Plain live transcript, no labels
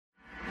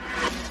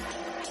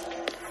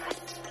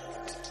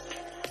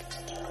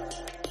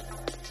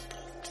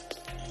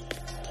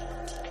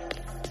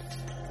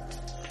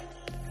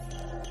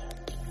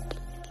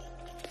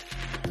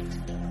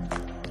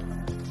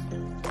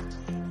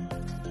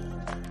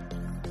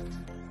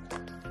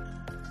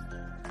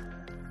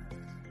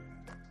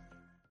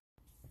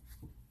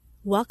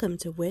Welcome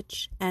to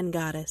Witch and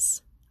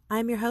Goddess.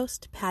 I'm your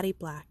host, Patty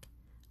Black.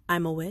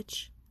 I'm a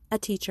witch, a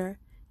teacher,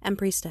 and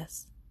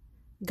priestess.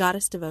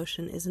 Goddess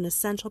devotion is an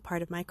essential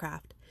part of my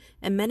craft,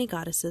 and many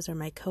goddesses are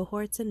my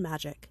cohorts in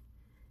magic.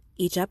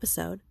 Each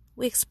episode,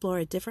 we explore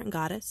a different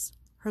goddess,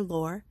 her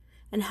lore,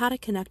 and how to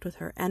connect with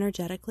her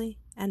energetically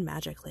and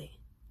magically.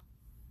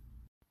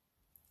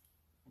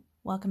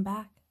 Welcome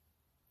back.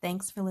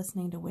 Thanks for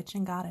listening to Witch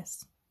and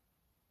Goddess.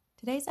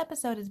 Today's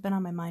episode has been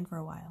on my mind for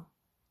a while.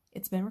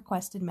 It's been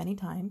requested many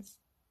times.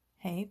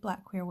 Hey,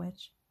 Black Queer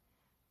Witch.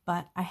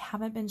 But I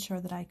haven't been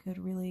sure that I could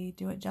really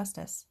do it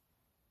justice.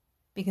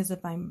 Because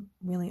if I'm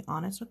really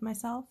honest with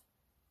myself,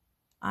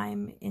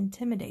 I'm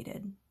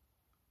intimidated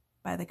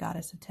by the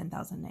goddess of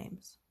 10,000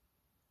 names.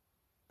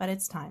 But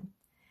it's time.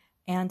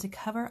 And to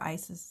cover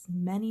Isis'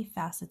 many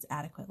facets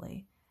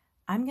adequately,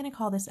 I'm going to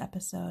call this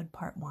episode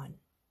Part 1.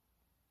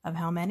 Of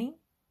how many?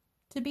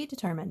 To be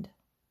determined.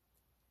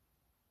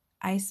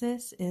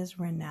 Isis is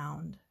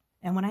renowned.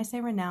 And when I say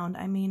renowned,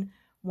 I mean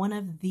one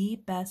of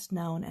the best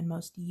known and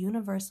most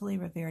universally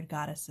revered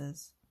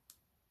goddesses.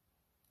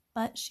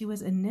 But she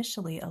was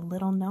initially a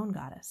little known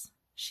goddess.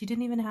 She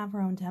didn't even have her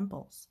own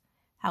temples.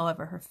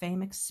 However, her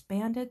fame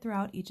expanded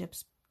throughout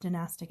Egypt's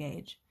dynastic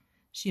age.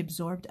 She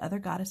absorbed other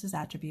goddesses'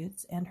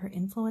 attributes, and her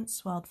influence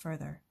swelled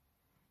further.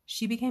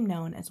 She became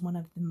known as one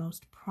of the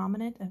most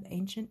prominent of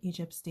ancient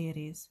Egypt's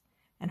deities,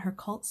 and her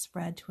cult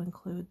spread to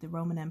include the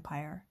Roman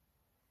Empire.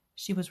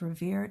 She was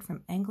revered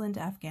from England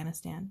to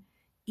Afghanistan.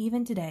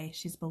 Even today,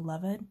 she's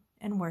beloved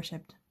and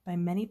worshipped by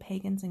many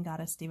pagans and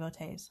goddess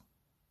devotees.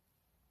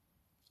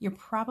 You're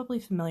probably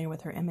familiar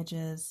with her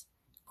images,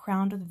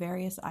 crowned with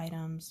various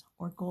items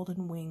or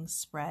golden wings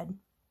spread.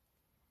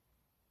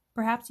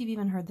 Perhaps you've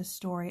even heard the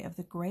story of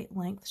the great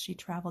lengths she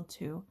traveled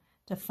to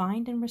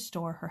find and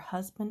restore her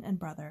husband and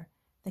brother,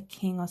 the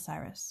King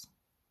Osiris.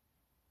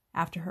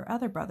 After her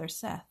other brother,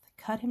 Seth,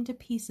 cut him to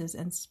pieces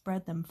and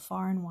spread them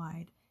far and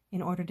wide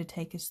in order to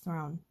take his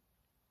throne.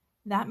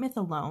 That myth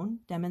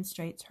alone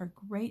demonstrates her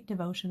great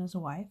devotion as a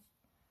wife,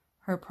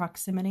 her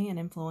proximity and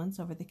influence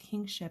over the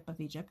kingship of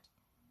Egypt,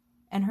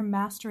 and her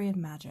mastery of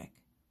magic.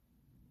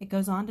 It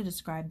goes on to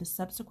describe the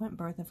subsequent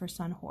birth of her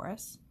son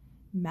Horus,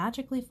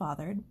 magically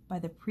fathered by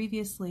the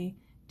previously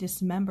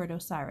dismembered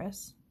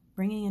Osiris,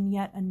 bringing in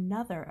yet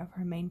another of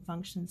her main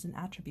functions and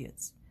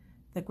attributes,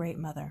 the Great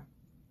Mother.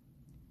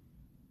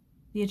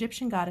 The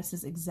Egyptian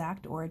goddess's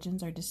exact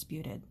origins are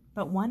disputed,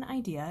 but one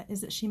idea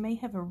is that she may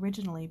have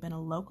originally been a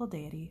local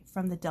deity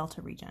from the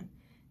Delta region,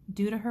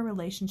 due to her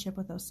relationship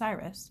with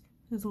Osiris,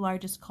 whose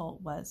largest cult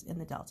was in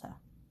the Delta.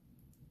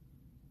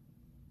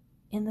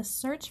 In the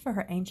search for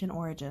her ancient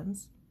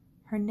origins,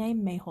 her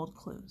name may hold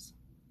clues.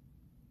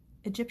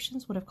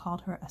 Egyptians would have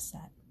called her a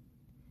Set.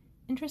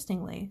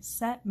 Interestingly,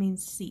 Set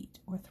means seat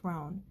or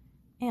throne,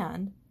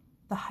 and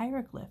the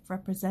hieroglyph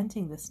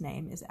representing this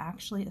name is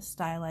actually a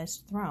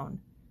stylized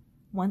throne,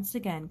 once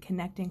again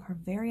connecting her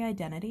very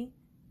identity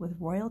with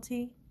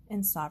royalty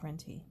and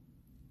sovereignty.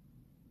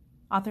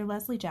 Author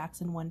Leslie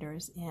Jackson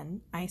wonders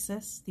in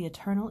Isis, the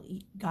eternal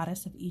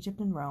goddess of Egypt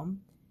and Rome,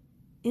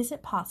 is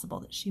it possible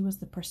that she was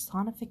the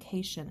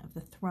personification of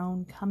the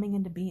throne coming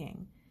into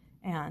being,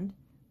 and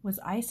was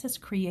Isis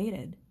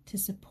created to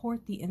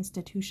support the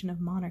institution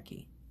of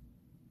monarchy?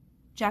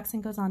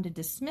 Jackson goes on to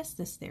dismiss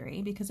this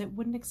theory because it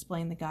wouldn't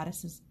explain the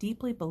goddess's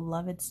deeply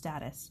beloved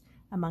status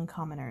among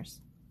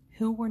commoners,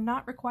 who were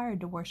not required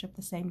to worship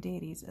the same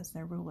deities as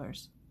their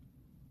rulers.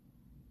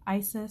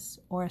 Isis,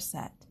 or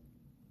Set,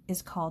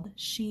 is called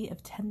She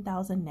of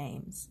 10,000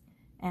 Names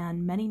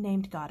and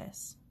Many-Named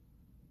Goddess.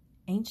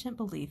 Ancient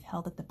belief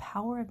held that the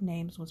power of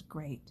names was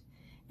great,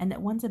 and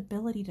that one's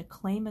ability to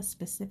claim a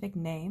specific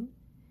name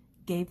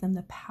gave them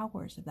the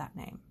powers of that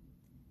name.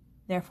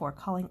 Therefore,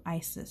 calling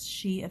Isis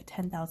She of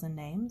 10,000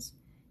 Names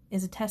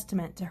is a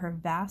testament to her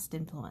vast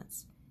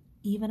influence,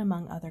 even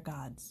among other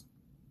gods.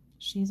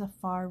 She's a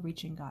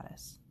far-reaching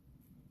goddess.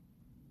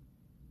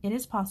 It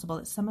is possible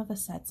that some of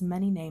Aset's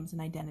many names and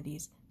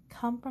identities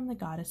come from the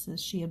goddesses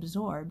she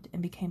absorbed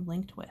and became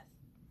linked with.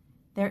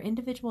 Their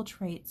individual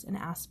traits and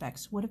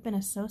aspects would have been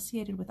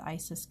associated with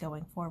Isis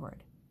going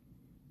forward.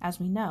 As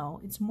we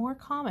know, it's more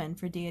common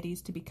for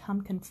deities to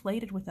become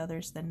conflated with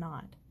others than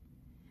not.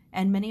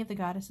 And many of the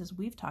goddesses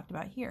we've talked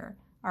about here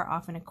are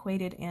often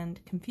equated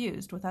and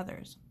confused with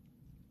others.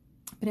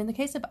 But in the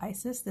case of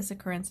Isis, this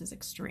occurrence is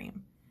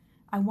extreme.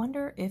 I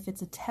wonder if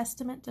it's a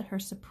testament to her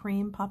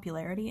supreme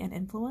popularity and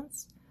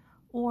influence,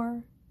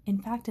 or, in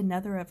fact,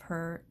 another of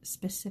her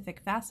specific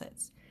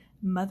facets,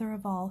 Mother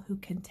of all who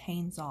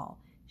contains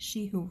all,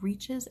 she who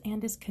reaches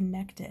and is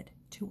connected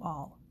to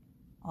all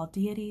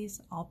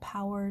deities, all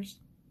powers,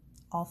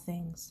 all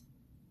things.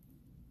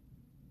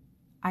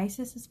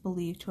 Isis is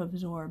believed to have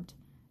absorbed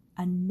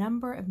a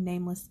number of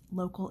nameless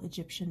local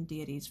Egyptian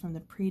deities from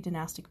the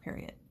pre-dynastic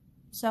period.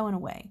 So, in a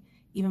way,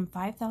 even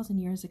 5,000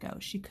 years ago,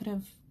 she could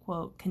have,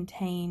 quote,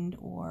 contained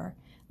or,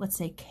 let's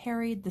say,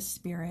 carried the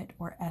spirit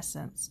or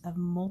essence of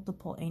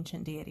multiple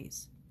ancient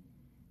deities.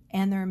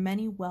 And there are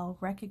many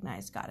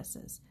well-recognized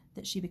goddesses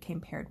that she became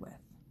paired with.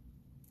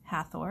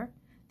 Hathor,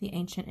 the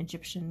ancient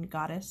Egyptian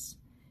goddess,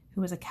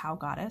 who was a cow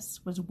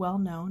goddess, was well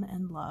known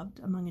and loved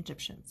among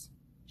Egyptians.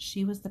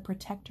 She was the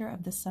protector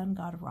of the sun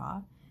god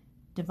Ra,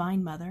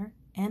 divine mother,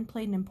 and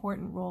played an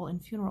important role in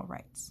funeral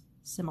rites,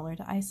 similar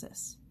to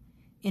Isis.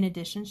 In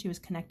addition, she was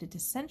connected to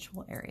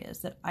sensual areas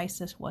that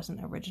Isis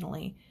wasn't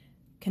originally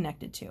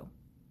connected to,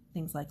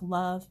 things like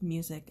love,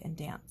 music, and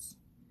dance.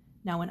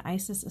 Now, when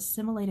Isis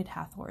assimilated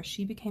Hathor,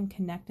 she became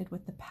connected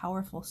with the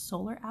powerful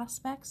solar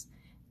aspects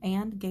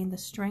and gained the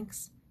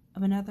strengths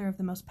of another of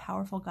the most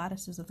powerful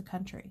goddesses of the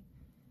country.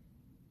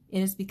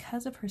 It is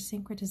because of her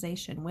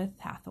syncretization with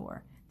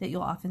Hathor that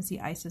you'll often see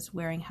Isis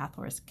wearing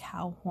Hathor's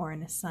cow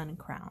horn sun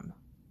crown.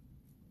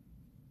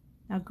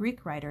 Now,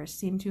 Greek writers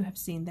seem to have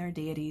seen their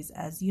deities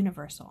as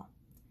universal,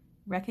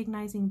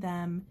 recognizing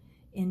them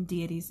in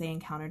deities they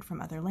encountered from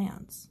other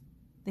lands.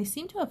 They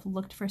seem to have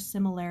looked for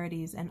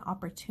similarities and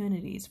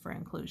opportunities for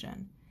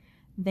inclusion.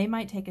 They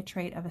might take a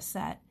trait of a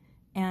Set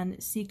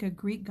and seek a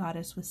Greek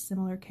goddess with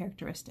similar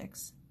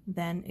characteristics,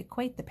 then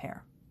equate the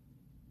pair.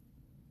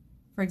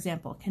 For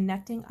example,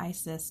 connecting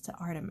Isis to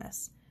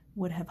Artemis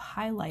would have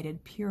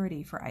highlighted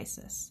purity for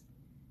Isis.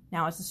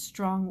 Now, as a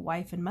strong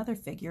wife and mother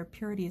figure,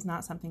 purity is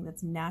not something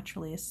that's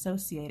naturally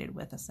associated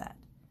with a Set.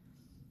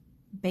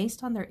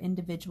 Based on their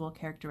individual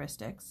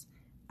characteristics,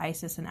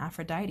 Isis and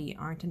Aphrodite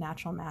aren't a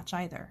natural match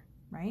either,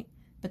 right?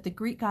 But the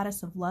Greek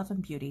goddess of love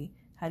and beauty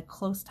had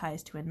close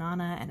ties to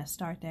Inanna and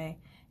Astarte,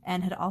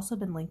 and had also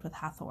been linked with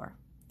Hathor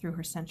through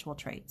her sensual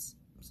traits.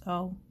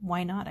 So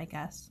why not, I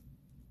guess?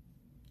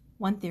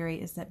 One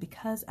theory is that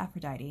because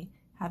Aphrodite,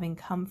 having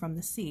come from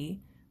the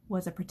sea,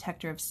 was a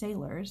protector of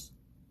sailors,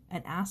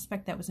 an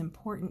aspect that was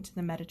important to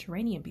the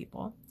Mediterranean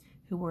people,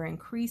 who were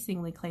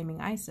increasingly claiming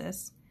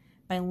Isis,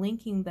 by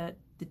linking the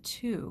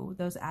two,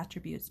 those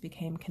attributes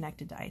became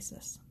connected to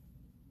Isis.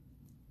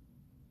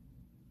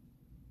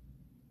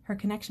 Her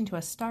connection to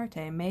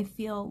Astarte may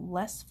feel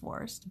less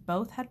forced.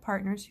 Both had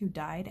partners who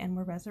died and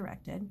were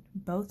resurrected.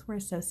 Both were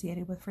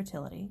associated with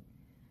fertility.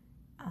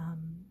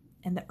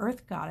 And the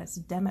earth goddess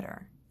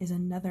Demeter is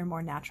another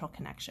more natural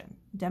connection.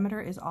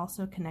 Demeter is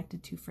also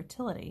connected to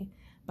fertility,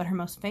 but her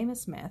most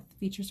famous myth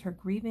features her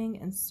grieving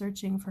and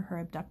searching for her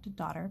abducted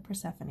daughter,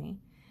 Persephone,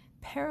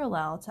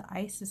 parallel to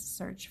Isis'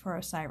 search for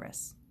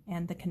Osiris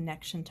and the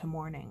connection to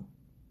mourning.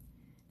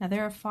 Now,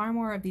 there are far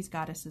more of these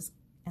goddesses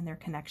and their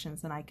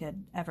connections than I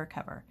could ever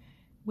cover,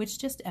 which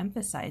just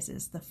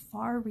emphasizes the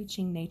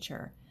far-reaching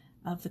nature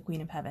of the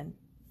Queen of Heaven.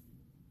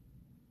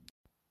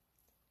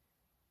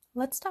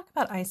 Let's talk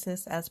about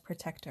Isis as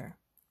protector.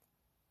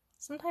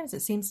 Sometimes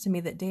it seems to me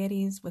that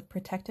deities with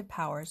protective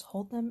powers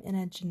hold them in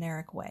a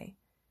generic way,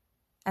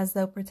 as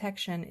though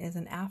protection is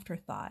an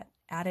afterthought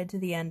added to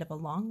the end of a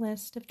long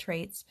list of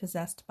traits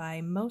possessed by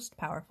most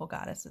powerful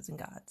goddesses and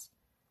gods.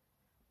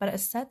 But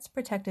Set's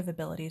protective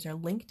abilities are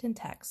linked in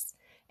texts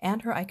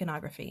and her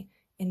iconography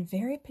in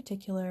very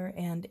particular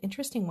and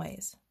interesting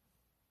ways.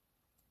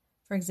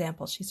 For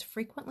example, she's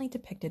frequently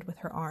depicted with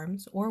her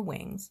arms or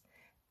wings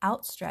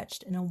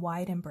outstretched in a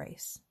wide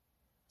embrace,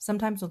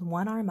 sometimes with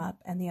one arm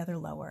up and the other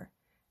lower.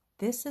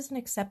 This is an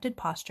accepted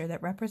posture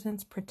that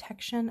represents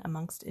protection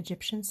amongst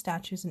Egyptian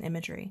statues and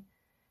imagery.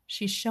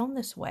 She's shown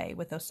this way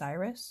with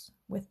Osiris,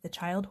 with the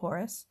child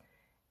Horus,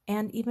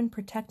 and even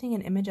protecting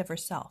an image of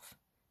herself.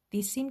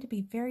 These seem to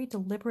be very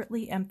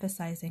deliberately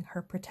emphasizing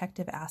her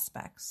protective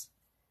aspects.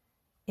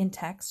 In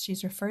text,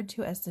 she's referred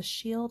to as the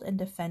shield and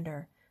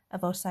defender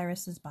of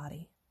Osiris's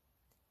body.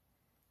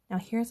 Now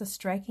here's a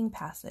striking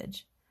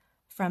passage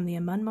from the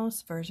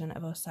Amunmos version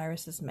of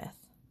Osiris's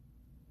myth.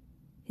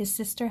 His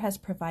sister has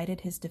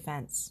provided his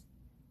defense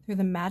through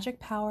the magic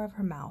power of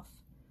her mouth,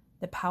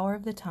 the power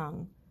of the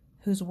tongue,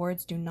 whose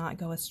words do not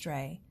go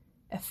astray,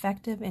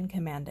 effective in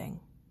commanding.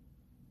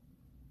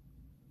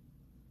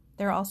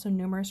 There are also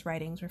numerous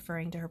writings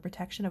referring to her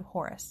protection of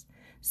Horus,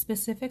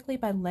 specifically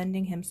by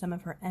lending him some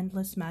of her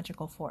endless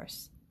magical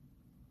force.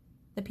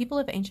 The people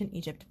of ancient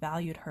Egypt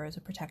valued her as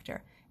a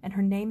protector, and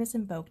her name is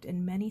invoked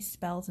in many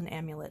spells and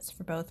amulets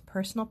for both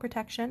personal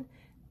protection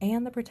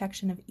and the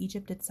protection of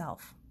Egypt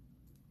itself.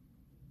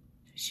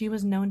 She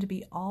was known to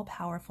be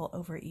all-powerful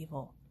over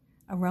evil.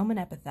 A Roman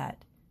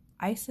epithet,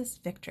 Isis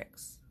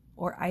Victrix,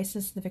 or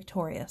Isis the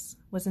Victorious,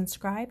 was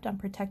inscribed on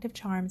protective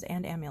charms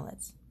and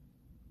amulets.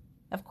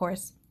 Of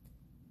course,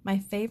 my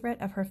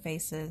favorite of her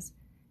faces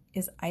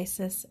is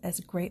Isis as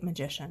great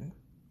magician.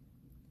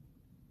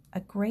 A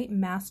great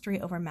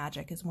mastery over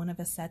magic is one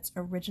of Set's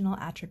original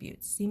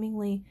attributes,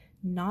 seemingly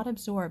not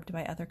absorbed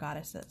by other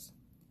goddesses.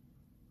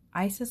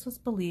 Isis was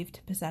believed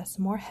to possess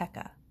more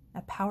Heka,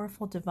 a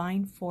powerful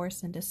divine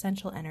force and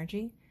essential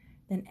energy,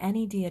 than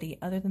any deity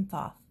other than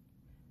Thoth.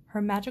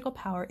 Her magical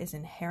power is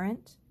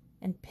inherent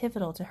and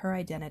pivotal to her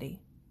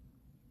identity.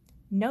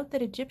 Note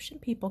that Egyptian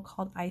people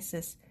called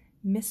Isis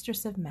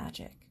Mistress of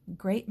Magic,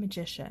 Great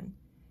Magician,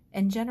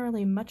 and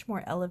generally much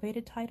more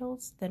elevated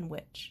titles than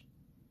Witch.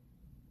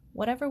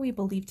 Whatever we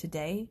believe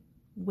today,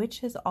 witch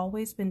has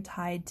always been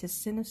tied to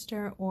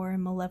sinister or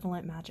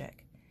malevolent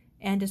magic,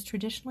 and is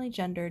traditionally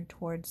gendered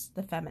towards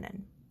the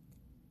feminine.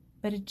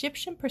 But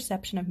Egyptian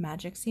perception of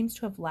magic seems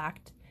to have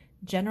lacked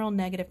general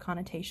negative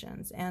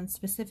connotations, and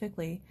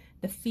specifically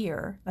the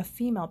fear of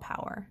female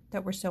power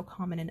that were so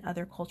common in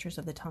other cultures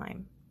of the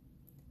time.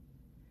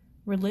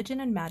 Religion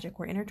and magic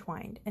were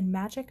intertwined, and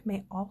magic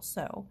may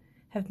also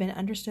have been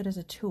understood as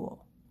a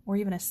tool or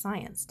even a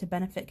science to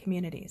benefit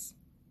communities.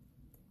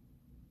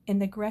 In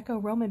the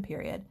Greco-Roman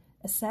period,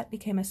 a Set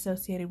became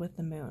associated with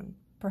the moon,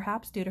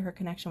 perhaps due to her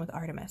connection with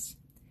Artemis,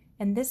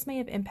 and this may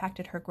have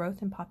impacted her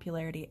growth in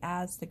popularity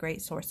as the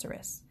great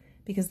sorceress,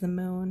 because the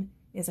moon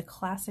is a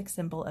classic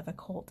symbol of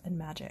occult and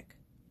magic.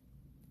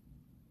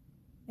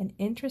 An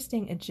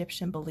interesting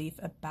Egyptian belief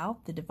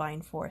about the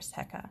divine force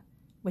Heka,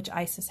 which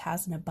Isis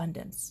has in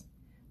abundance,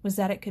 was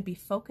that it could be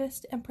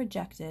focused and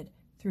projected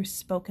through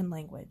spoken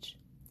language.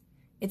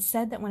 It's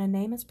said that when a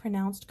name is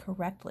pronounced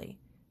correctly,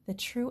 the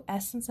true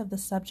essence of the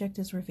subject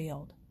is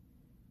revealed.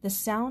 The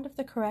sound of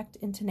the correct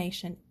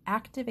intonation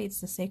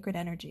activates the sacred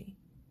energy.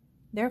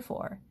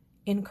 Therefore,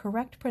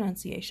 incorrect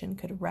pronunciation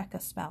could wreck a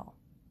spell.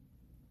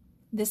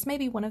 This may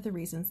be one of the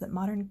reasons that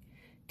modern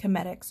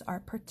Kemetics are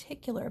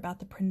particular about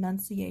the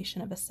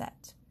pronunciation of a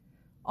Set,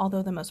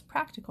 although the most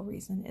practical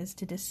reason is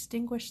to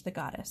distinguish the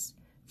goddess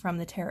from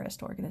the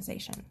terrorist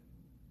organization.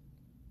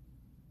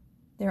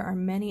 There are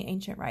many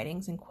ancient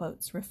writings and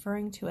quotes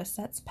referring to a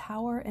Set's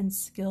power and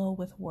skill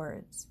with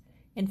words.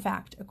 In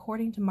fact,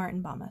 according to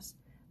Martin Bomas,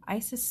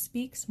 Isis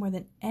speaks more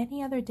than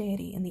any other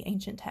deity in the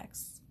ancient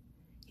texts.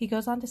 He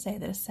goes on to say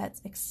that a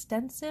Set's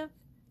extensive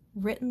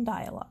written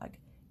dialogue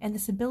and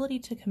this ability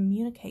to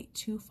communicate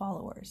to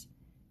followers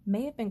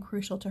may have been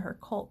crucial to her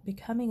cult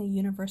becoming a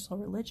universal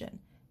religion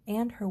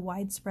and her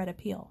widespread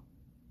appeal.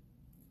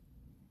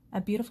 A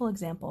beautiful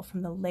example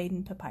from the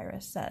Leiden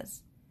Papyrus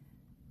says,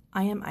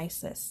 "I am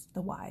Isis,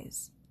 the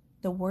wise,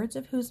 the words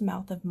of whose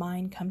mouth of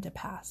mine come to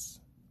pass."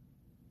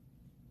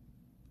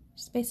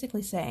 Just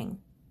basically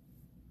saying,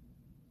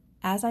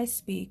 as I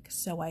speak,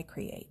 so I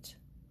create.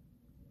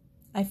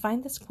 I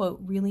find this quote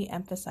really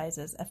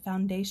emphasizes a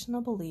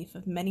foundational belief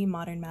of many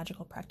modern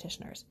magical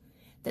practitioners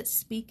that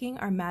speaking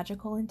our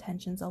magical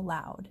intentions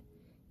aloud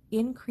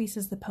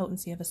increases the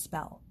potency of a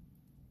spell.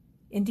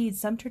 Indeed,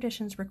 some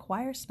traditions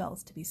require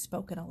spells to be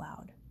spoken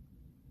aloud.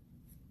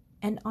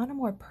 And on a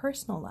more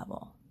personal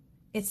level,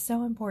 it's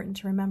so important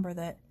to remember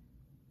that,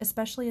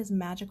 especially as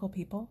magical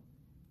people,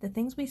 the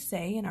things we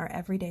say in our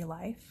everyday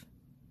life,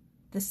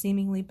 the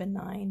seemingly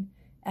benign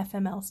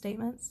FML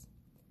statements,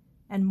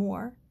 and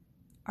more,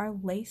 are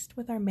laced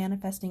with our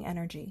manifesting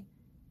energy.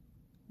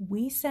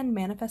 We send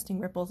manifesting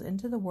ripples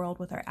into the world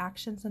with our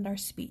actions and our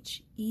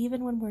speech,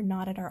 even when we're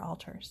not at our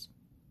altars.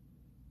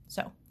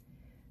 So,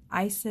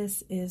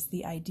 Isis is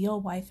the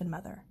ideal wife and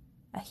mother,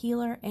 a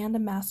healer and a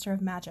master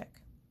of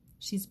magic.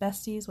 She's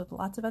besties with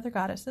lots of other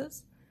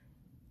goddesses.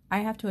 I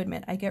have to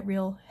admit, I get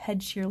real head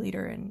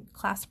cheerleader and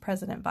class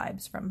president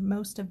vibes from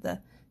most of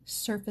the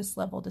surface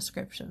level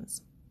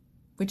descriptions,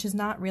 which is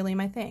not really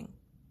my thing.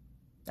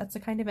 That's the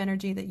kind of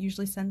energy that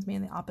usually sends me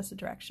in the opposite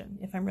direction,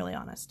 if I'm really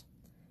honest.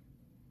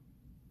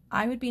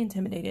 I would be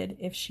intimidated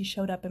if she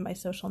showed up in my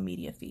social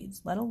media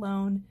feeds, let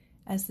alone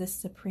as this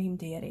supreme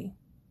deity.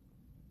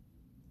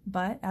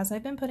 But as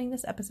I've been putting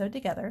this episode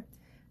together,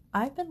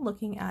 I've been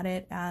looking at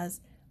it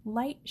as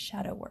light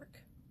shadow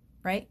work,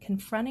 right?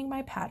 Confronting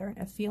my pattern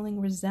of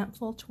feeling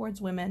resentful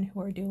towards women who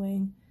are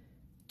doing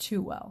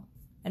too well.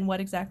 And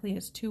what exactly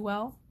is too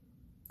well?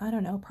 I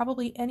don't know,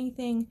 probably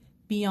anything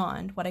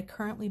beyond what I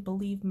currently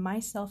believe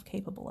myself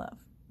capable of,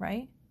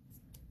 right?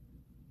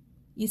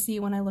 You see,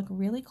 when I look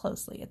really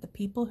closely at the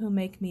people who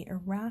make me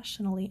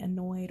irrationally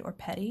annoyed or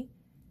petty,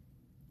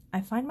 I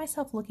find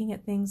myself looking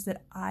at things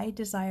that I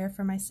desire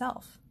for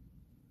myself,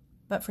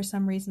 but for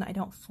some reason I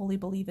don't fully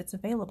believe it's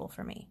available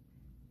for me,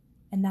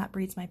 and that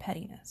breeds my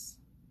pettiness.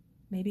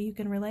 Maybe you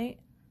can relate?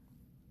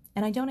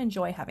 And I don't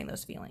enjoy having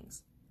those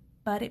feelings,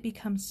 but it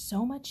becomes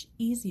so much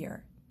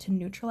easier to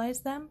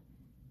neutralize them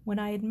when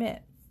I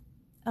admit,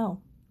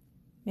 oh,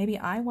 maybe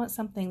I want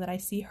something that I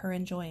see her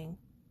enjoying.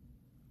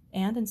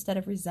 And instead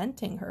of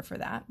resenting her for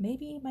that,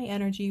 maybe my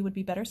energy would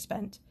be better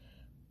spent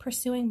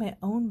pursuing my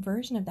own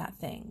version of that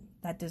thing,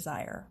 that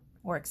desire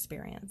or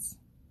experience.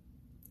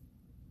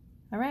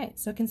 All right,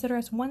 so consider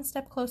us one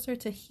step closer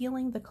to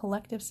healing the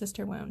collective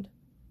sister wound.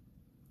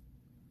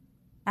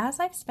 As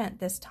I've spent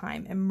this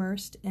time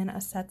immersed in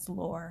Aset's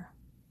lore,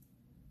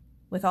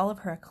 with all of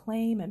her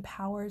acclaim and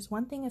powers,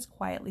 one thing has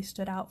quietly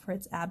stood out for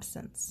its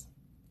absence.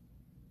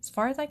 As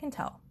far as I can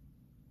tell,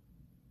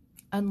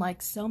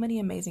 unlike so many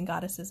amazing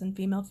goddesses and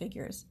female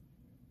figures,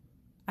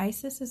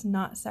 Isis is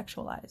not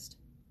sexualized.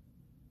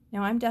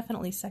 Now, I'm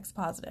definitely sex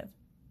positive,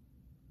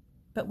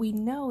 but we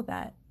know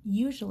that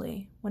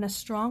usually when a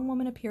strong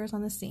woman appears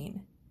on the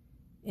scene,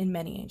 in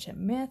many ancient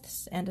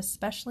myths and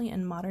especially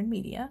in modern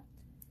media,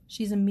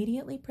 she's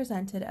immediately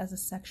presented as a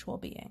sexual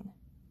being,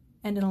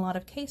 and in a lot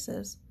of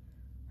cases,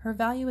 her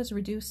value is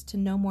reduced to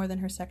no more than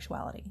her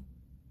sexuality.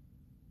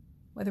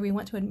 Whether we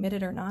want to admit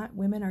it or not,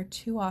 women are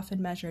too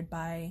often measured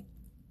by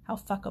how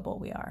fuckable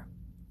we are,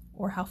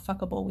 or how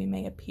fuckable we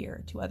may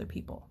appear to other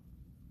people.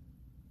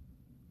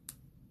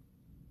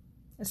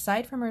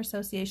 Aside from her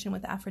association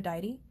with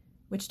Aphrodite,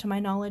 which to my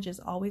knowledge is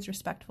always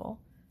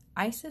respectful,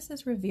 Isis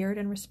is revered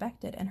and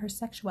respected, and her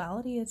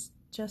sexuality is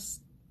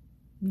just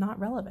not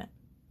relevant.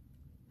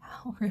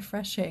 How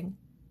refreshing.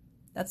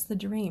 That's the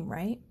dream,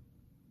 right?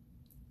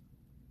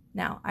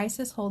 Now,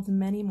 Isis holds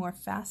many more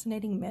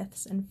fascinating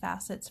myths and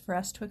facets for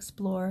us to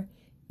explore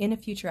in a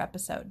future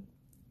episode.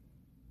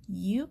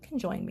 You can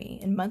join me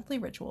in monthly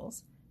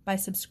rituals by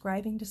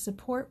subscribing to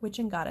Support Witch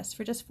and Goddess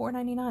for just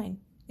 $4.99.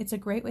 It's a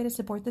great way to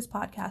support this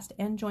podcast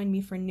and join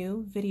me for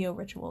new video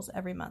rituals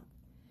every month.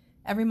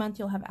 Every month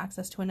you'll have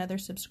access to another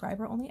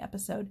subscriber-only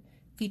episode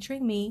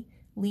featuring me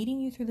leading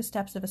you through the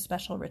steps of a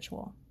special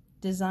ritual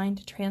designed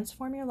to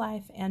transform your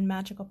life and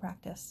magical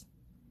practice.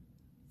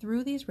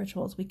 Through these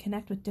rituals, we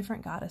connect with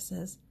different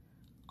goddesses,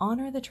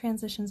 honor the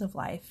transitions of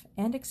life,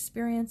 and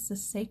experience the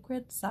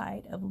sacred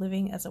side of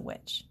living as a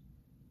witch.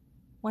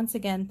 Once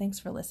again, thanks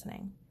for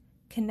listening.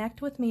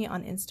 Connect with me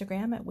on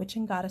Instagram at Witch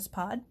and Goddess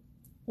Pod,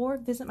 or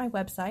visit my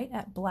website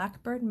at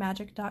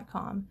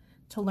blackbirdmagic.com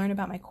to learn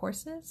about my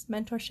courses,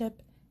 mentorship,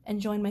 and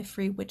join my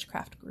free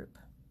witchcraft group.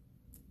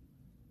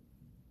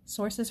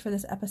 Sources for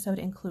this episode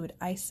include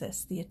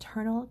Isis, the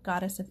Eternal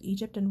Goddess of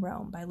Egypt and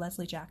Rome by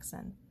Leslie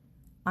Jackson,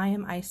 I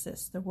Am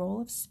Isis, The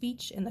Role of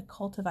Speech in the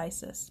Cult of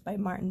Isis by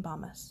Martin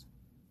Bomas.